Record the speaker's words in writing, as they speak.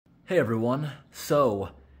Hey everyone,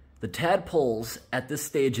 so the tadpoles at this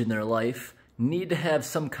stage in their life need to have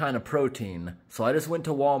some kind of protein. So I just went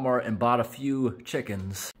to Walmart and bought a few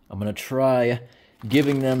chickens. I'm gonna try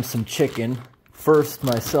giving them some chicken. First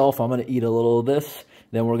myself, I'm gonna eat a little of this.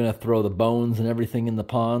 Then we're gonna throw the bones and everything in the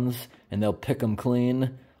ponds and they'll pick them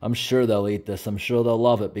clean. I'm sure they'll eat this. I'm sure they'll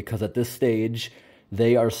love it because at this stage,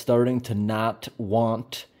 they are starting to not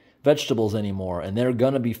want vegetables anymore, and they're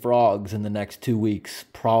gonna be frogs in the next 2 weeks,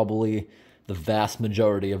 probably the vast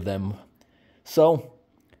majority of them. So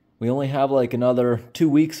we only have like another 2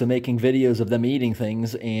 weeks of making videos of them eating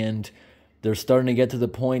things, and they're starting to get to the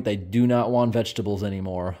point they do not want vegetables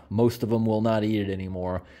anymore. Most of them will not eat it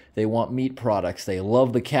anymore. They want meat products. They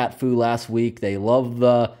love the cat food last week. They love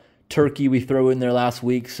the turkey we threw in there last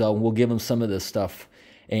week, so we'll give them some of this stuff.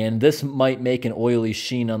 And this might make an oily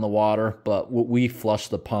sheen on the water, but we flush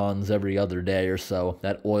the ponds every other day or so.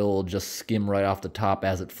 That oil will just skim right off the top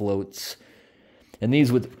as it floats. And these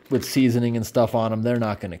with seasoning and stuff on them, they're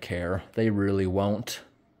not going to care. They really won't.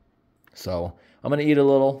 So I'm going to eat a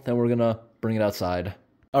little, then we're going to bring it outside.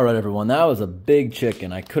 All right, everyone, that was a big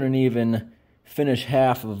chicken. I couldn't even finish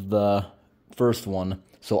half of the first one.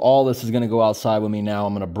 So all this is going to go outside with me now.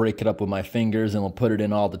 I'm going to break it up with my fingers, and we'll put it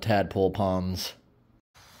in all the tadpole ponds.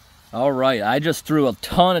 All right, I just threw a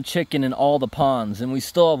ton of chicken in all the ponds, and we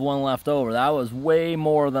still have one left over. That was way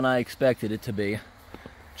more than I expected it to be,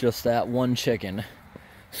 just that one chicken.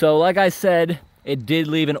 So like I said, it did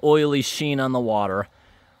leave an oily sheen on the water,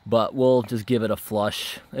 but we'll just give it a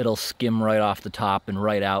flush. It'll skim right off the top and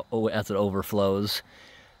right out as it overflows.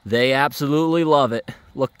 They absolutely love it.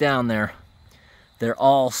 Look down there. They're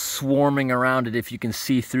all swarming around it if you can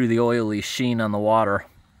see through the oily sheen on the water.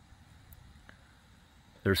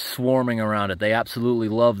 They're swarming around it. They absolutely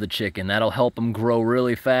love the chicken. That'll help them grow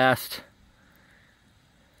really fast.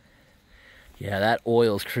 Yeah, that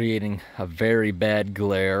oil's creating a very bad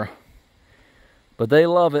glare. But they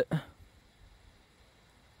love it.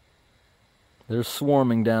 They're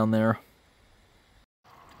swarming down there.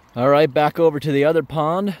 All right, back over to the other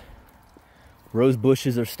pond. Rose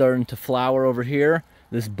bushes are starting to flower over here.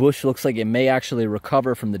 This bush looks like it may actually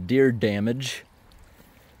recover from the deer damage.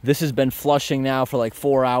 This has been flushing now for like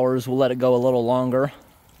 4 hours. We'll let it go a little longer.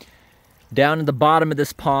 Down at the bottom of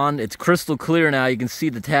this pond, it's crystal clear now. You can see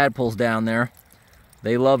the tadpoles down there.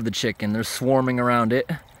 They love the chicken. They're swarming around it.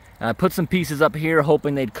 And I put some pieces up here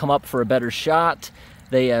hoping they'd come up for a better shot.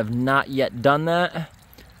 They have not yet done that.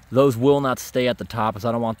 Those will not stay at the top because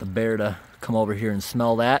I don't want the bear to come over here and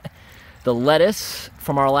smell that. The lettuce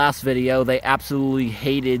from our last video, they absolutely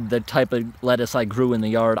hated the type of lettuce I grew in the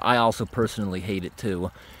yard. I also personally hate it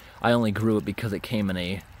too. I only grew it because it came in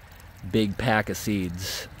a big pack of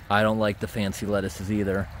seeds. I don't like the fancy lettuces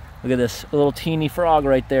either. Look at this, a little teeny frog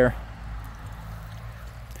right there.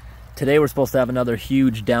 Today we're supposed to have another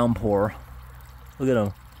huge downpour. Look at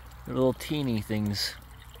them. They're little teeny things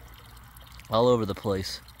all over the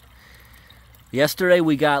place. Yesterday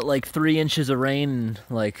we got like 3 inches of rain in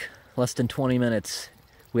like less than 20 minutes.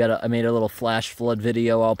 I made a little flash flood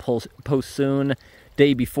video I'll post soon.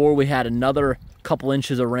 Day before we had another couple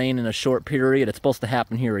inches of rain in a short period. It's supposed to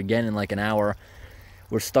happen here again in like an hour.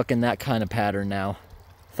 We're stuck in that kind of pattern now.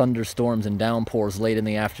 Thunderstorms and downpours late in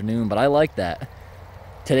the afternoon, but I like that.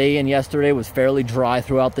 Today and yesterday was fairly dry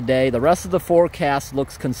throughout the day. The rest of the forecast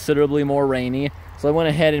looks considerably more rainy, so I went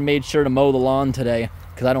ahead and made sure to mow the lawn today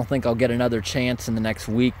because I don't think I'll get another chance in the next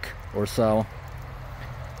week or so.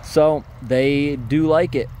 So they do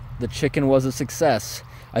like it. The chicken was a success.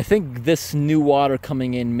 I think this new water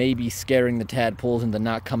coming in may be scaring the tadpoles into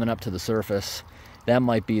not coming up to the surface. That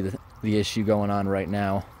might be the issue going on right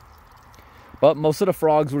now. But most of the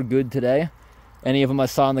frogs were good today. Any of them I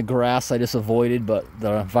saw in the grass I just avoided, but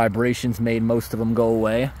the vibrations made most of them go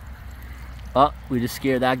away. Oh, we just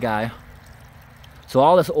scared that guy. So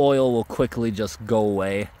all this oil will quickly just go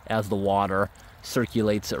away as the water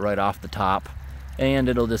circulates it right off the top. And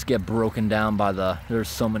it'll just get broken down by there's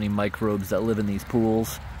so many microbes that live in these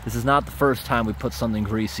pools. This is not the first time we put something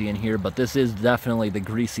greasy in here, but this is definitely the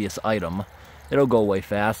greasiest item. It'll go away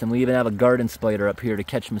fast, and we even have a garden spider up here to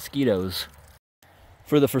catch mosquitoes.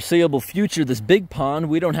 For the foreseeable future, this big pond,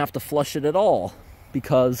 we don't have to flush it at all,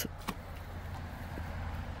 because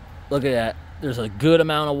look at that. There's a good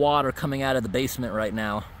amount of water coming out of the basement right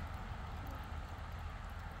now.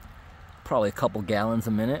 Probably a couple gallons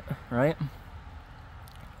a minute, right?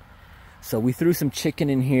 So we threw some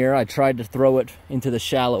chicken in here. I tried to throw it into the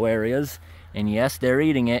shallow areas, and yes, they're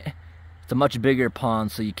eating it. It's a much bigger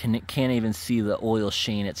pond, so you can't even see the oil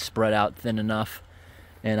sheen. It's spread out thin enough.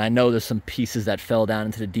 And I know there's some pieces that fell down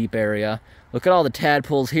into the deep area. Look at all the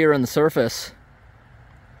tadpoles here on the surface.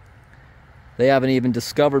 They haven't even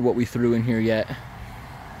discovered what we threw in here yet.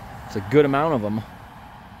 It's a good amount of them.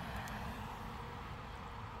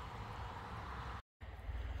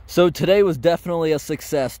 So today was definitely a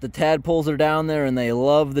success. The tadpoles are down there and they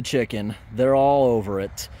love the chicken. They're all over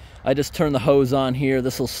it. I just turned the hose on here.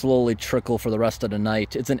 This will slowly trickle for the rest of the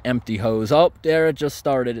night. It's an empty hose. Oh, there it just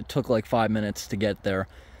started. It took like 5 minutes to get there.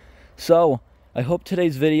 So I hope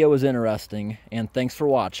today's video was interesting, and thanks for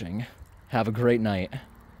watching. Have a great night.